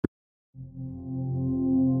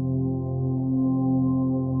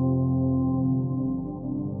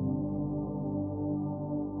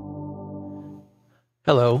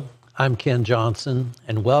Hello, I'm Ken Johnson,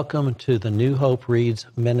 and welcome to the New Hope Reads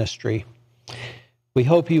ministry. We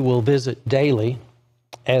hope you will visit daily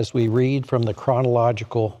as we read from the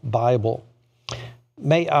Chronological Bible.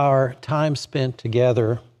 May our time spent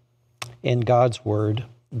together in God's Word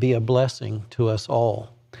be a blessing to us all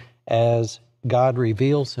as God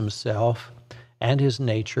reveals Himself and His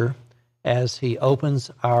nature, as He opens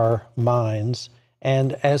our minds,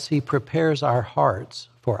 and as He prepares our hearts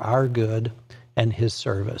for our good and His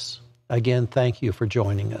service. Again, thank you for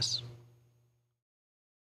joining us.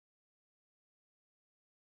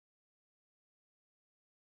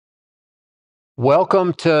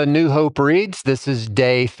 Welcome to New Hope Reads. This is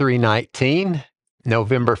Day 319,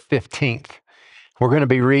 November 15th. We're going to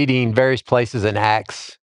be reading various places in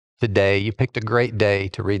Acts today. You picked a great day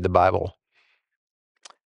to read the Bible.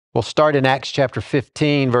 We'll start in Acts chapter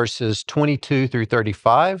 15, verses 22 through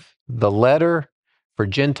 35, the letter for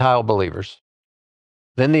Gentile believers.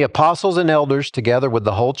 Then the apostles and elders, together with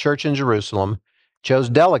the whole church in Jerusalem, chose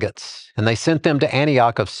delegates, and they sent them to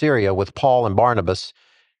Antioch of Syria with Paul and Barnabas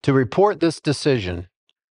to report this decision.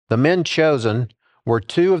 The men chosen were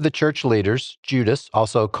two of the church leaders, Judas,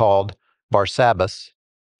 also called Barsabbas,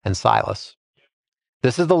 and Silas.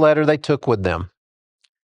 This is the letter they took with them.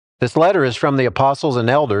 This letter is from the apostles and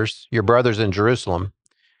elders, your brothers in Jerusalem.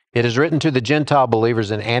 It is written to the Gentile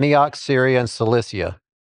believers in Antioch, Syria, and Cilicia.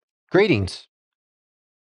 Greetings.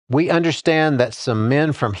 We understand that some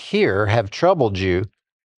men from here have troubled you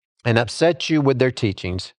and upset you with their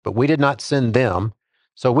teachings, but we did not send them,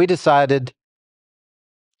 so we decided,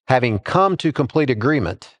 having come to complete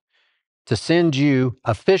agreement, to send you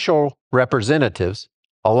official representatives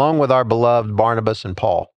along with our beloved Barnabas and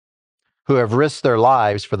Paul, who have risked their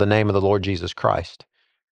lives for the name of the Lord Jesus Christ.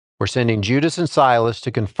 We're sending Judas and Silas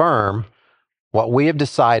to confirm what we have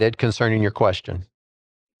decided concerning your question.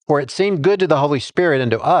 For it seemed good to the Holy Spirit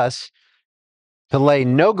and to us to lay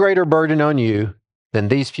no greater burden on you than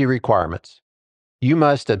these few requirements. You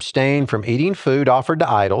must abstain from eating food offered to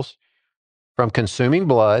idols, from consuming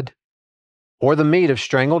blood or the meat of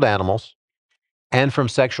strangled animals, and from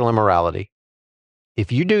sexual immorality.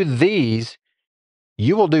 If you do these,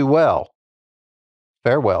 you will do well.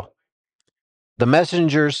 Farewell. The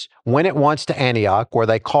messengers went at once to Antioch, where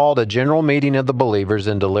they called a general meeting of the believers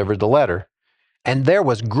and delivered the letter. And there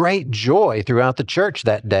was great joy throughout the church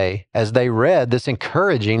that day as they read this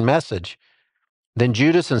encouraging message. Then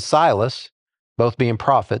Judas and Silas, both being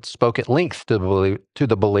prophets, spoke at length to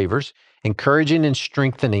the believers, encouraging and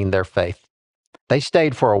strengthening their faith. They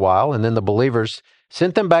stayed for a while, and then the believers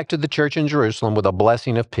sent them back to the church in Jerusalem with a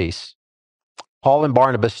blessing of peace. Paul and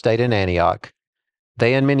Barnabas stayed in Antioch.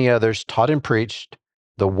 They and many others taught and preached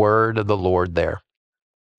the word of the Lord there.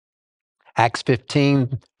 Acts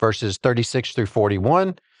 15, verses 36 through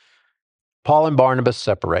 41, Paul and Barnabas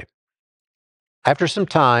separate. After some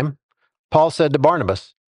time, Paul said to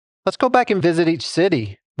Barnabas, "Let's go back and visit each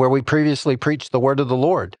city where we previously preached the word of the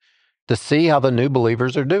Lord to see how the new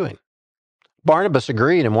believers are doing." Barnabas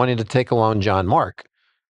agreed and wanted to take along John Mark,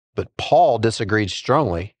 but Paul disagreed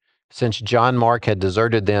strongly, since John Mark had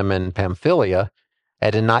deserted them in Pamphylia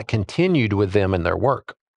and had not continued with them in their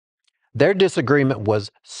work. Their disagreement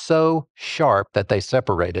was so sharp that they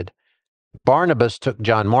separated. Barnabas took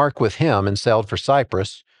John Mark with him and sailed for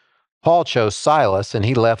Cyprus. Paul chose Silas, and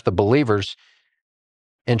he left the believers,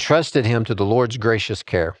 entrusted him to the Lord's gracious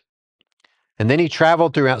care. And then he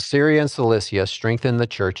traveled throughout Syria and Cilicia, strengthened the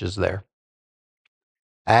churches there.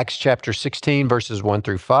 Acts chapter 16, verses 1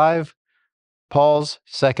 through 5, Paul's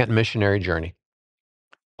second missionary journey.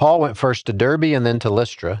 Paul went first to Derbe and then to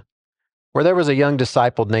Lystra, where there was a young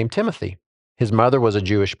disciple named Timothy. His mother was a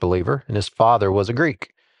Jewish believer, and his father was a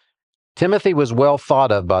Greek. Timothy was well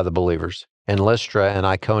thought of by the believers in Lystra and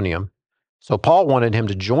Iconium, so Paul wanted him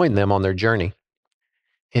to join them on their journey.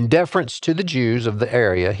 In deference to the Jews of the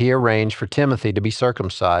area, he arranged for Timothy to be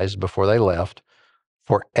circumcised before they left,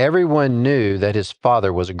 for everyone knew that his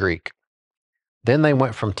father was a Greek. Then they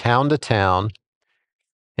went from town to town,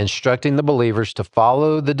 instructing the believers to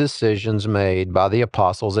follow the decisions made by the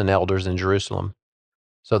apostles and elders in Jerusalem.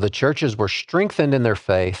 So the churches were strengthened in their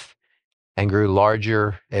faith and grew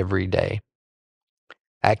larger every day.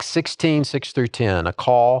 Acts 16, 6 through 10, a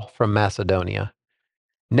call from Macedonia.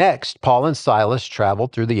 Next, Paul and Silas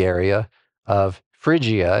traveled through the area of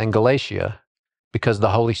Phrygia and Galatia because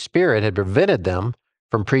the Holy Spirit had prevented them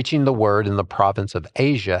from preaching the word in the province of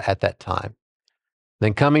Asia at that time.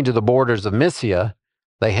 Then coming to the borders of Mysia,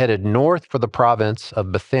 they headed north for the province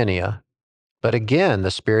of Bithynia. But again,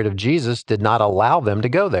 the Spirit of Jesus did not allow them to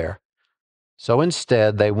go there. So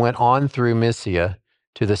instead, they went on through Mysia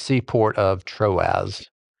to the seaport of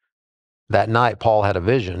Troas. That night, Paul had a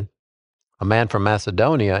vision. A man from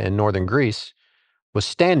Macedonia in northern Greece was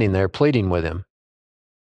standing there pleading with him,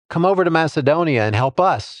 "Come over to Macedonia and help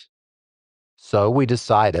us." So we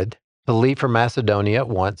decided to leave for Macedonia at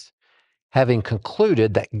once, having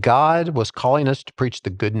concluded that God was calling us to preach the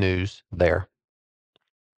good news there.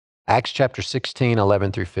 Acts chapter 16,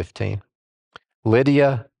 11 through 15.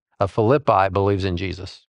 Lydia of Philippi believes in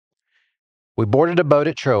Jesus. We boarded a boat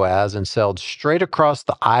at Troas and sailed straight across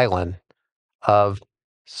the island of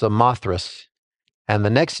Samothrace, and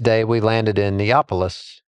the next day we landed in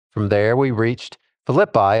Neapolis. From there we reached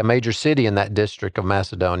Philippi, a major city in that district of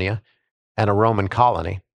Macedonia and a Roman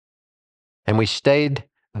colony, and we stayed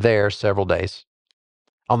there several days.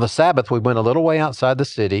 On the Sabbath, we went a little way outside the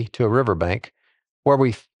city to a riverbank where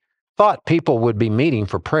we thought people would be meeting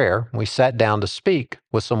for prayer. We sat down to speak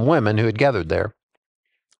with some women who had gathered there.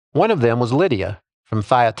 One of them was Lydia from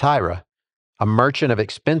Thyatira, a merchant of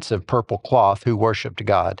expensive purple cloth who worshiped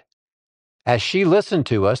God. As she listened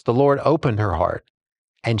to us, the Lord opened her heart,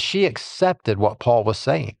 and she accepted what Paul was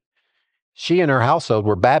saying. She and her household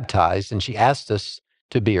were baptized, and she asked us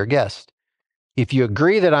to be her guest. "If you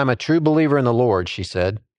agree that I'm a true believer in the Lord," she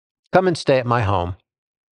said, "come and stay at my home."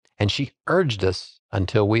 And she urged us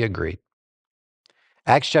until we agreed.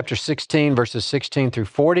 Acts chapter 16, verses 16 through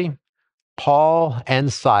 40, Paul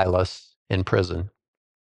and Silas in prison.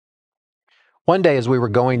 One day, as we were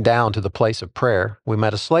going down to the place of prayer, we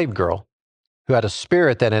met a slave girl who had a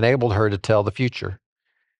spirit that enabled her to tell the future.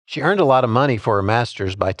 She earned a lot of money for her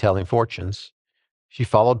masters by telling fortunes. She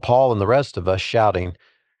followed Paul and the rest of us, shouting,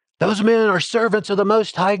 "Those men are servants of the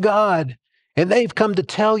Most High God, and they've come to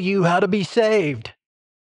tell you how to be saved."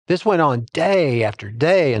 This went on day after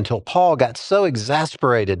day until Paul got so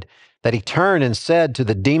exasperated that he turned and said to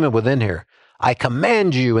the demon within her, "I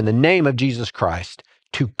command you in the name of Jesus Christ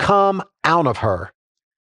to come out of her."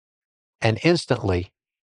 And instantly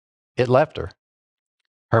it left her.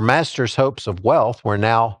 Her master's hopes of wealth were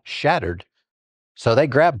now shattered. So they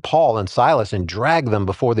grabbed Paul and Silas and dragged them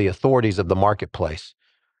before the authorities of the marketplace.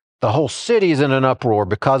 "The whole city is in an uproar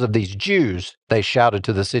because of these Jews," they shouted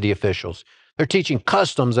to the city officials. "They're teaching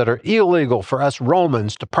customs that are illegal for us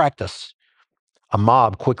Romans to practice." A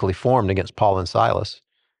mob quickly formed against Paul and Silas,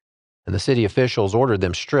 and the city officials ordered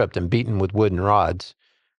them stripped and beaten with wooden rods.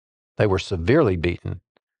 They were severely beaten,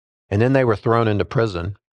 and then they were thrown into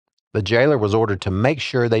prison. The jailer was ordered to make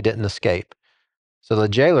sure they didn't escape. So the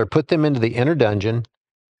jailer put them into the inner dungeon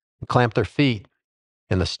and clamped their feet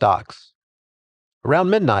in the stocks. Around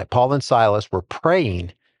midnight, Paul and Silas were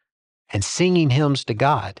praying and singing hymns to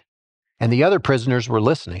God, and the other prisoners were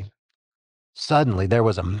listening. Suddenly, there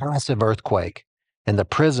was a massive earthquake, and the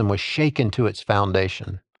prison was shaken to its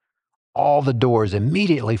foundation. All the doors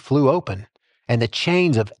immediately flew open, and the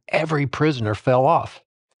chains of every prisoner fell off.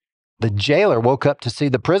 The jailer woke up to see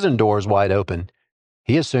the prison doors wide open.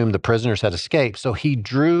 He assumed the prisoners had escaped, so he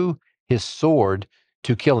drew his sword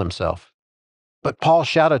to kill himself. But Paul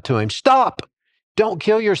shouted to him, "Stop! Don't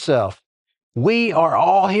kill yourself. We are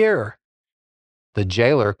all here." The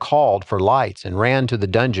jailer called for lights and ran to the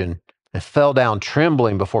dungeon and fell down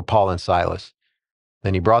trembling before Paul and Silas.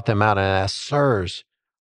 Then he brought them out and asked, "Sirs,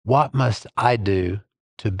 what must I do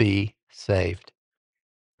to be saved?"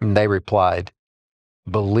 And they replied,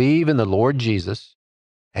 "Believe in the Lord Jesus,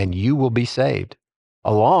 and you will be saved,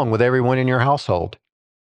 along with everyone in your household."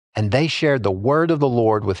 And they shared the word of the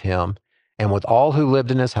Lord with him and with all who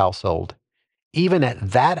lived in his household. Even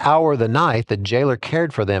at that hour of the night, the jailer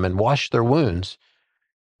cared for them and washed their wounds.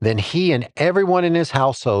 Then he and everyone in his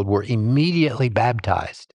household were immediately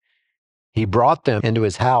baptized. He brought them into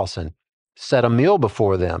his house and set a meal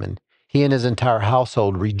before them, and he and his entire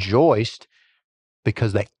household rejoiced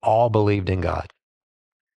because they all believed in God.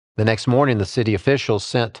 The next morning, the city officials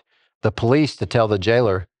sent the police to tell the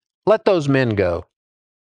jailer, "Let those men go."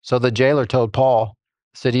 So the jailer told Paul,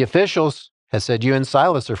 "City officials have said you and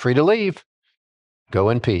Silas are free to leave. Go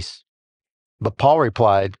in peace." But Paul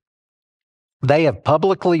replied, "They have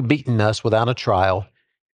publicly beaten us without a trial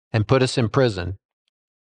and put us in prison,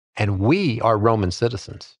 and we are Roman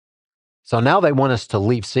citizens. So now they want us to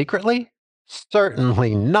leave secretly?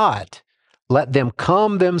 Certainly not. Let them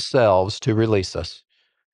come themselves to release us."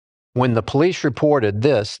 When the police reported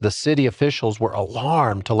this, the city officials were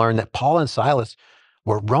alarmed to learn that Paul and Silas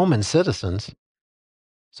were Roman citizens.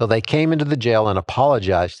 So they came into the jail and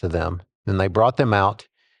apologized to them. Then they brought them out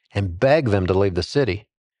and begged them to leave the city.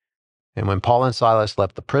 And when Paul and Silas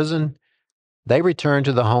left the prison, they returned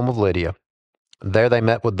to the home of Lydia. There they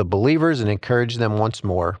met with the believers and encouraged them once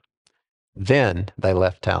more. Then they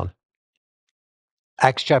left town.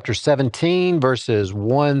 Acts chapter 17, verses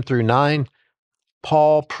 1 through 9.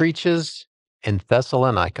 Paul preaches in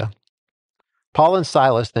Thessalonica. Paul and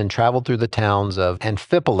Silas then traveled through the towns of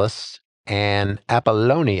Amphipolis and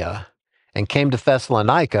Apollonia and came to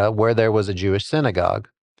Thessalonica, where there was a Jewish synagogue.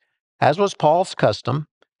 As was Paul's custom,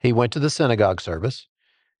 he went to the synagogue service,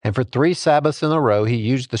 and for 3 Sabbaths in a row he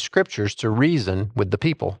used the scriptures to reason with the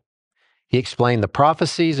people. He explained the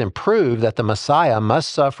prophecies and proved that the Messiah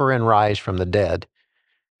must suffer and rise from the dead.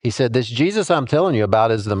 He said, "This Jesus I'm telling you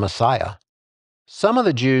about is the Messiah." Some of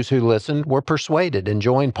the Jews who listened were persuaded and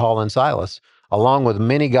joined Paul and Silas, along with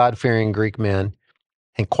many God-fearing Greek men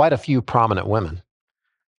and quite a few prominent women.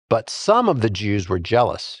 But some of the Jews were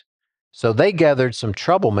jealous, so they gathered some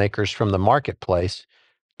troublemakers from the marketplace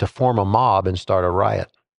to form a mob and start a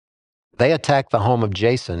riot. They attacked the home of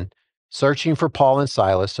Jason, searching for Paul and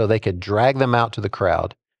Silas so they could drag them out to the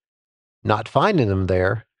crowd. Not finding them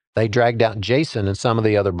there, they dragged out Jason and some of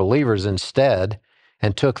the other believers instead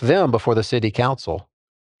and took them before the city council.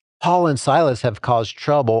 "Paul and Silas have caused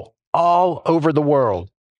trouble all over the world,"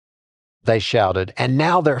 they shouted, "and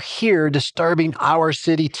now they're here disturbing our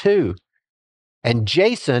city too. And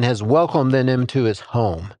Jason has welcomed them into his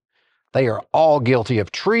home. They are all guilty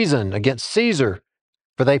of treason against Caesar,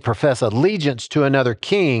 for they profess allegiance to another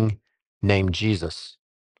king named Jesus."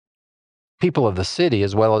 People of the city,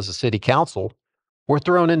 as well as the city council, were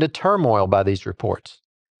thrown into turmoil by these reports.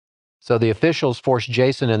 So the officials forced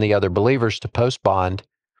Jason and the other believers to post bond,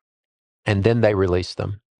 and then they released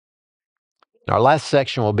them. Our last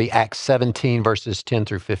section will be Acts 17, verses 10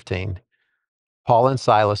 through 15. Paul and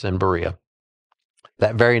Silas in Berea.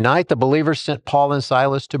 That very night, the believers sent Paul and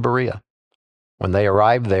Silas to Berea. When they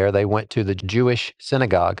arrived there, they went to the Jewish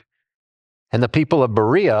synagogue, and the people of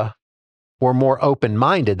Berea were more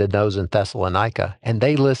open-minded than those in Thessalonica, and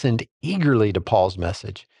they listened eagerly to Paul's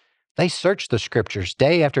message. They searched the scriptures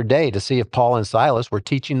day after day to see if Paul and Silas were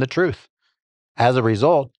teaching the truth. As a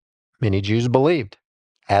result, many Jews believed,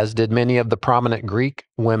 as did many of the prominent Greek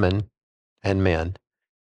women and men.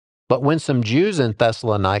 But when some Jews in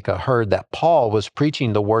Thessalonica heard that Paul was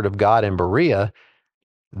preaching the word of God in Berea,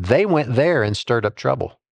 they went there and stirred up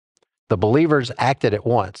trouble. The believers acted at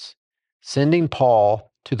once, sending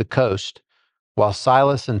Paul to the coast, while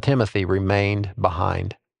Silas and Timothy remained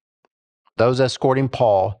behind. Those escorting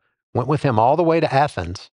Paul went with him all the way to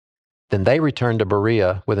Athens. Then they returned to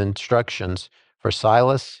Berea with instructions for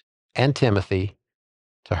Silas and Timothy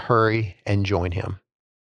to hurry and join him.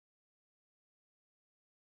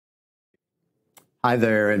 Hi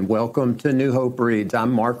there, and welcome to New Hope Reads.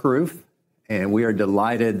 I'm Mark Ruff, and we are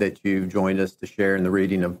delighted that you've joined us to share in the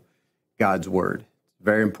reading of God's Word. It's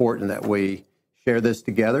very important that we share this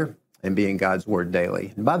together and be in God's Word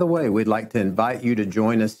daily. And by the way, we'd like to invite you to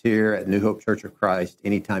join us here at New Hope Church of Christ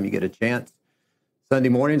anytime you get a chance. Sunday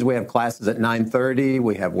mornings, we have classes at 9:30.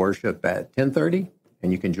 We have worship at 10:30,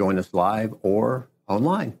 and you can join us live or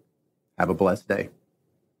online. Have a blessed day.